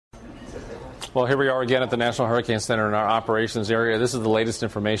Well, here we are again at the National Hurricane Center in our operations area. This is the latest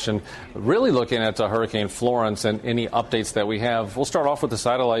information, really looking at Hurricane Florence and any updates that we have. We'll start off with the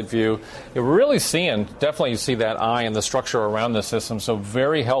satellite view. You're really seeing, definitely you see that eye and the structure around the system. So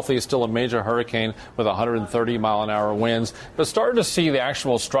very healthy, still a major hurricane with 130-mile-an-hour winds. But starting to see the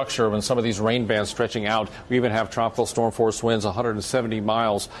actual structure when some of these rain bands stretching out. We even have tropical storm force winds 170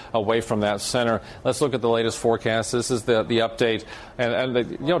 miles away from that center. Let's look at the latest forecast. This is the update.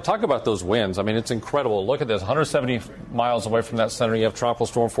 And talk about those winds. I mean, it's incredible. Look at this, 170 miles away from that center. You have tropical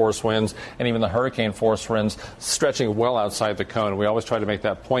storm force winds and even the hurricane force winds stretching well outside the cone. We always try to make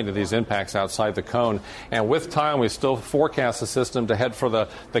that point of these impacts outside the cone. And with time, we still forecast the system to head for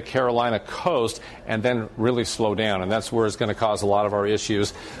the Carolina coast and then really slow down. And that's where it's going to cause a lot of our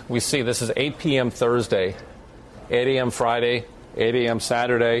issues. We see this is 8 p.m. Thursday, 8 a.m. Friday, 8 a.m.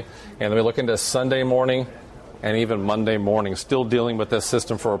 Saturday, and then we look into Sunday morning and even Monday morning, still dealing with this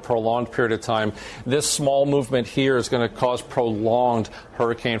system for a prolonged period of time. This small movement here is going to cause prolonged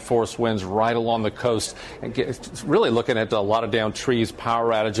hurricane force winds right along the coast. And really looking at a lot of downed trees,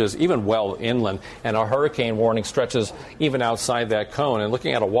 power outages, even well inland. And our hurricane warning stretches even outside that cone. And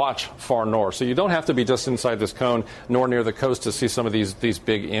looking at a watch far north. So you don't have to be just inside this cone nor near the coast to see some of these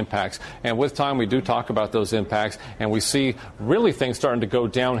big impacts. And with time, we do talk about those impacts. And we see really things starting to go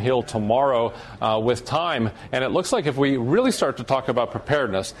downhill tomorrow with time. And it looks like if we really start to talk about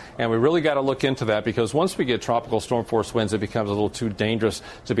preparedness, and we really got to look into that, because once we get tropical storm force winds, it becomes a little too dangerous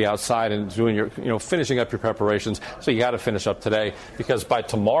to be outside and doing your, finishing up your preparations. So you got to finish up today, because by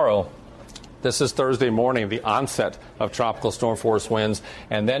tomorrow, this is Thursday morning, the onset of tropical storm force winds,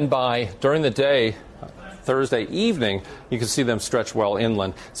 and then during the day, Thursday evening, you can see them stretch well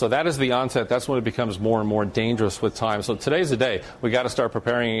inland. So that is the onset. That's when it becomes more and more dangerous with time. So today's the day. We got to start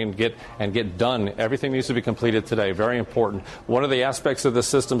preparing and get done. Everything needs to be completed today. Very important. One of the aspects of the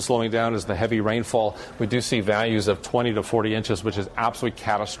system slowing down is the heavy rainfall. We do see values of 20 to 40 inches, which is absolutely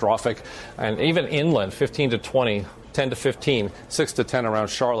catastrophic. And even inland, 15 to 20. 10 to 15, 6 to 10 around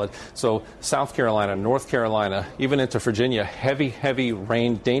Charlotte. So South Carolina, North Carolina, even into Virginia, heavy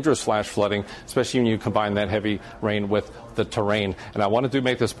rain, dangerous flash flooding, especially when you combine that heavy rain with the terrain. And I wanted to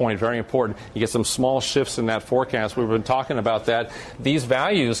make this point very important. You get some small shifts in that forecast. We've been talking about that. These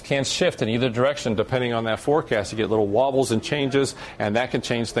values can shift in either direction depending on that forecast. You get little wobbles and changes, and that can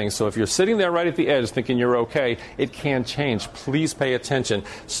change things. So if you're sitting there right at the edge thinking you're okay, it can change. Please pay attention.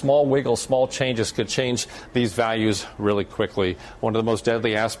 Small wiggles, small changes could change these values really quickly. One of the most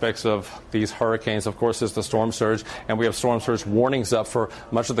deadly aspects of these hurricanes, of course, is the storm surge, and we have storm surge warnings up for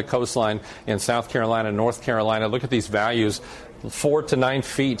much of the coastline in South Carolina, North Carolina. Look at these values, 4 to 9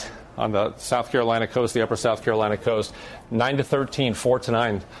 feet on the South Carolina coast, the upper South Carolina coast, 9 to 13, 4 to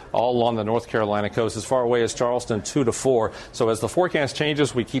 9, all along the North Carolina coast, as far away as Charleston, 2 to 4. So as the forecast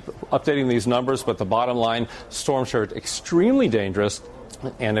changes, we keep updating these numbers, but the bottom line, storm surge, extremely dangerous.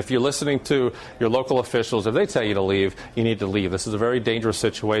 And if you're listening to your local officials, if they tell you to leave, you need to leave. This is a very dangerous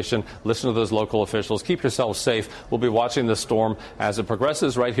situation. Listen to those local officials. Keep yourselves safe. We'll be watching this storm as it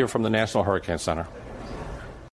progresses right here from the National Hurricane Center.